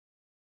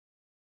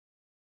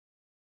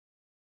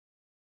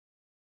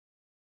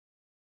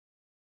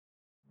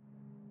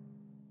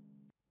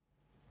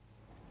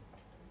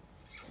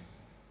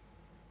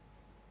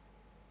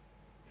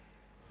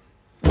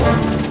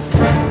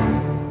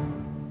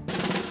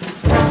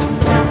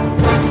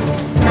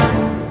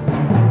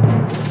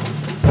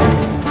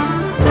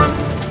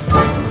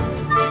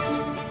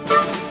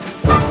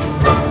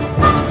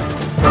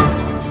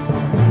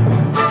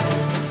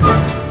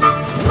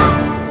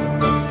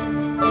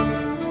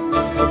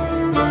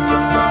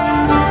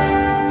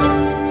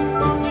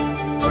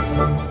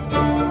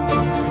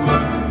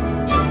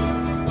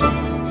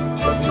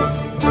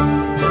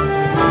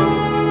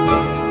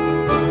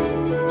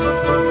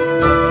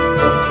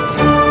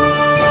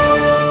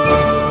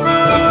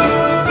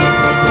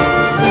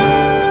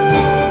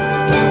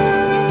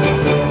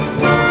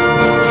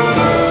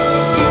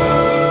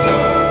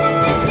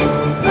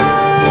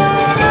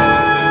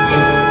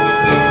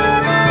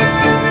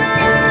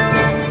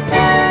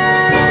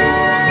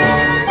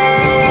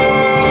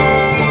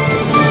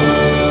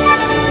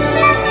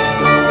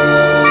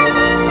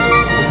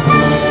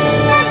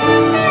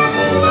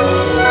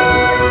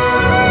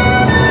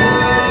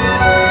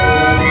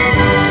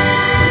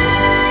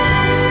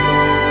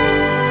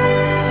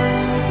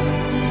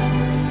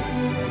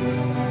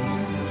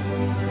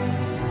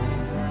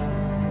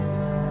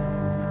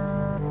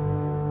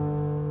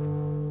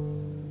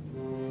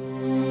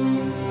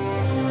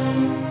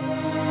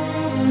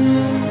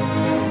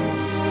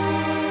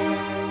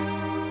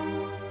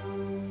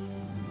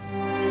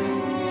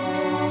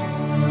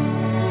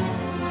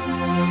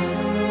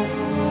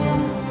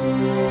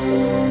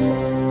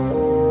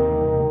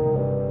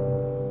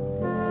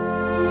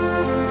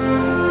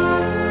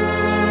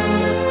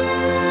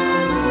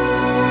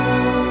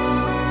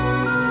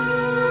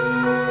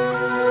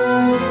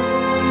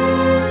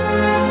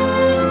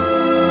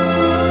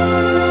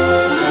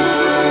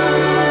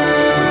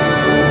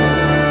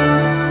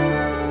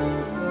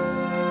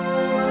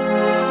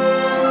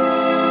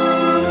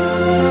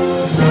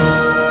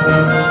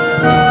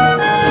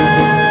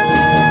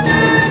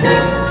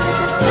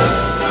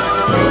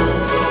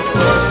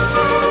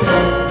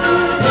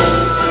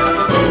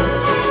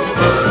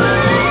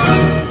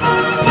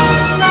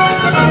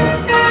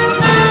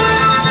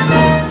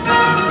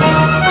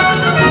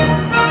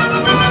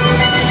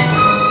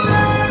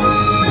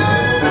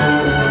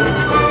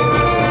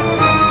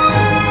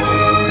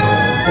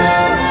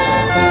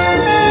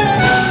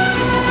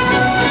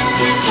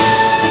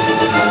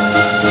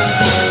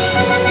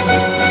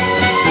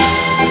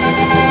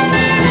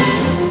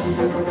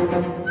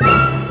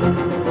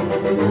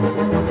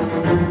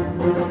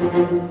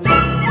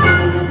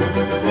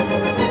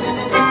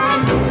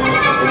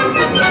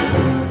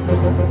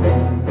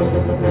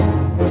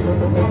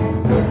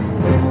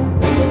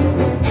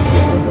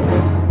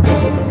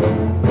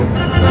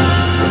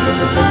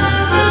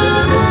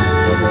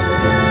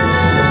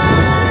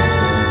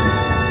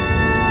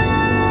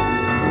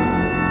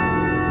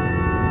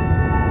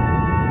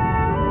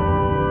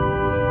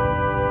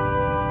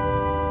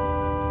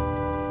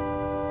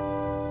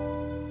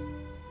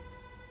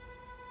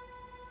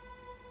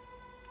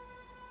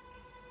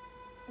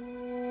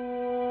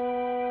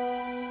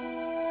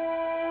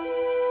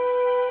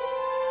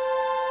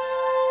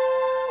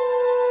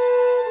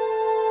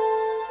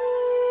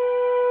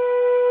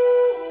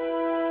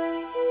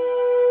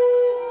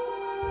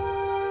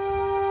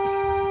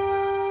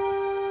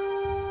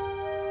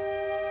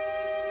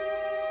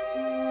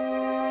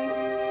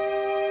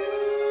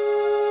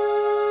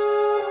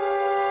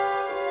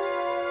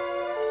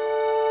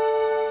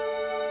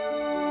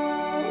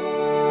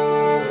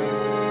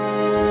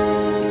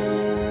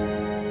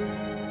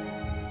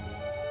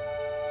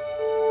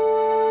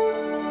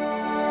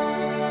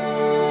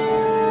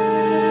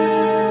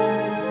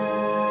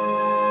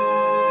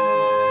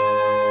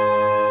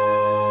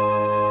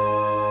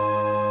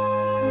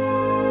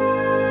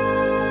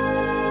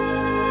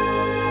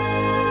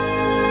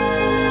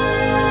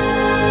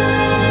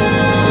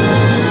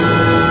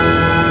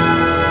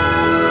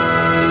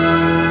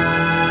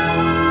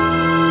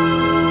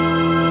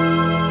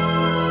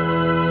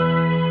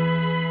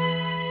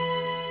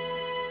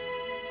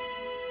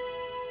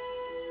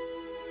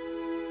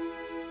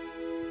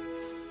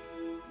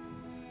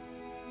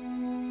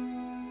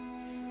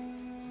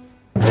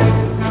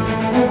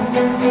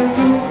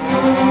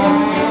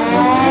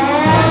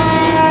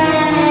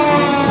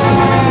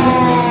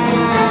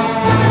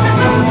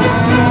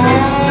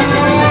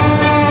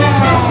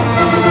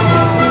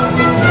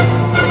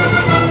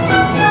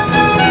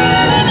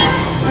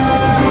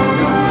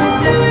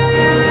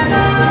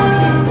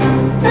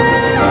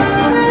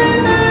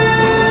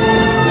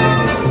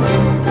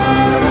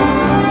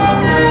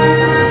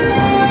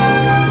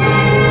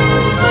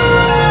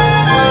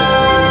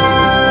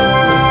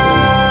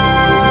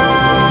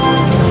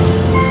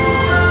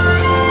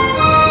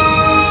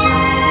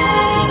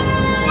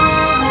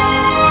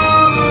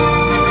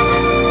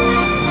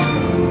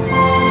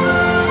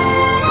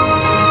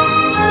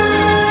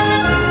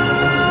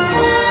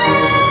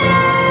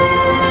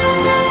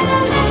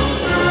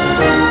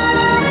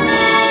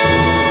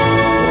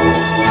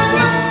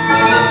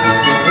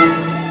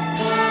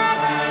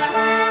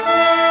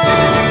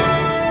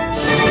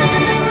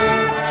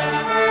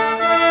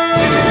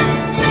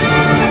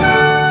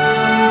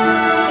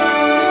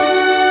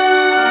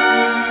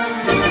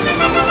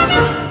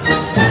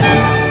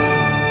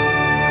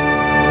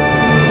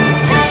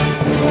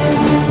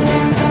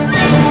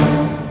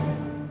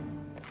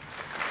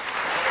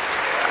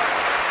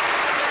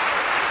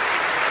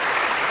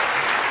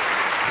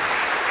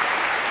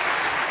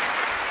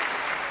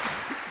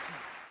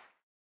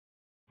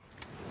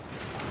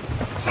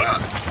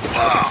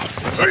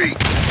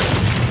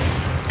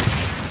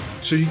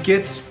So you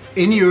get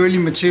any early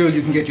material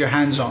you can get your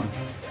hands on,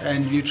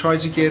 and you try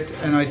to get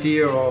an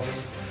idea of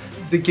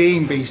the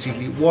game,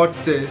 basically, what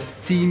the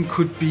theme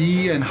could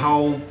be, and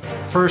how,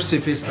 first,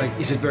 if it's like,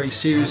 is it very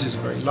serious, is it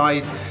very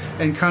light,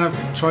 and kind of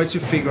try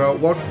to figure out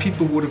what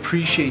people would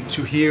appreciate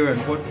to hear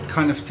and what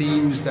kind of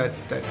themes that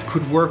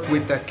could work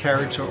with that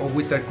character or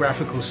with that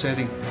graphical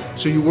setting.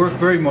 So you work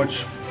very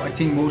much, I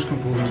think most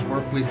composers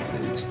work with,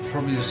 it's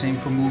probably the same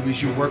for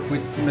movies, you work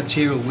with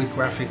material, with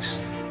graphics.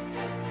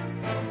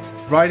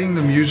 Writing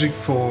the music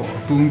for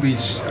Boom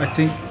Beats, I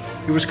think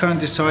it was kind of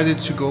decided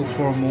to go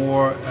for a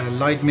more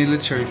light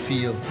military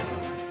feel.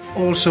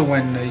 Also,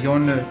 when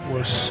Jonne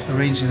was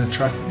arranging the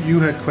track, you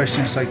had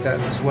questions like that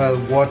as well.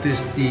 What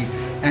is the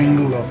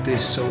angle of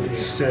this? So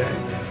it's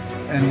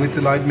and with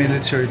the light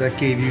military, that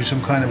gave you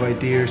some kind of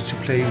ideas to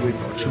play with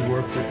or to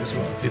work with as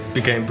well. It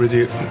became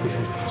pretty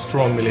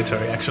strong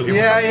military, actually.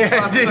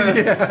 Yeah.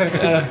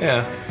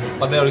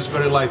 But there is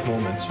very light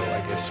moments, so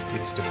I guess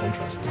it's the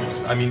contrast.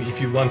 I mean, if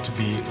you want to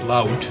be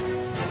loud,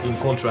 in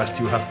contrast,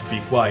 you have to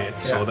be quiet,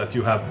 so that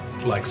you have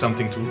like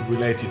something to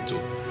relate it to.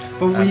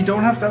 But we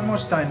don't have that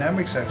much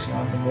dynamics actually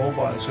on the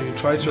mobile, so you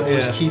try to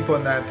always keep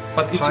on that.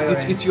 But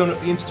it's your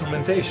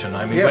instrumentation.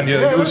 I mean, when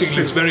you're using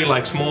this very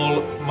like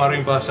small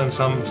marimbas and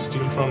some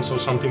steel drums or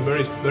something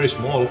very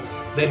small,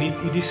 then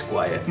it is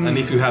quiet. And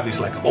if you have this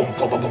like boom,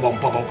 boom, boom, boom,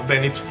 boom, boom,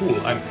 then it's full.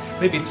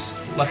 Maybe it's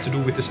a lot to do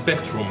with the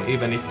spectrum,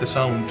 even if the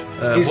sound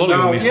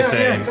volume is the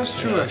same. Yeah, that's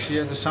true actually.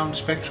 Yeah, the sound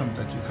spectrum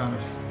that you kind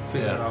of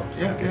figure out.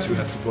 I guess you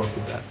have to work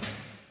with that.